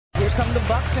Here come the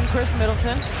Bucks and Chris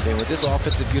Middleton. And with this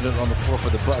offensive unit on the floor for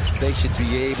the Bucks, they should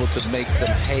be able to make some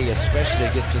hay, especially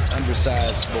against this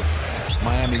undersized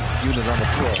Miami unit on the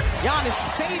floor. Giannis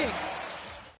fading.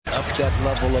 Up that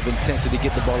level of intensity,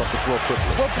 get the ball off the floor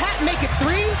quickly. Will Pat make it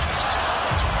three?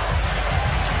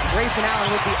 Grayson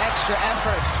Allen with the extra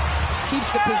effort keeps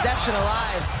the possession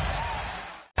alive.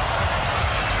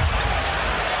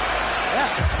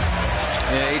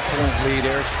 Yeah, 8-point lead.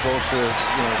 Eric Spoelstra,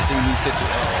 seeing these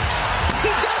situations.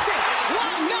 He does it!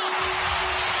 Why not?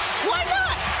 Why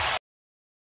not?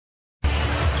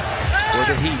 For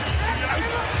the Heat.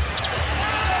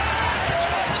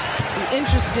 Be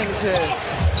interesting to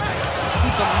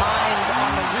keep a mind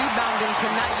on the rebounding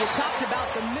tonight. You talked about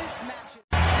the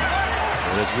mismatches.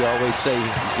 As we always say,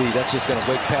 Z, that's just going to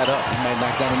wake Pat up. He might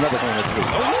knock down another one or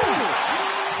three.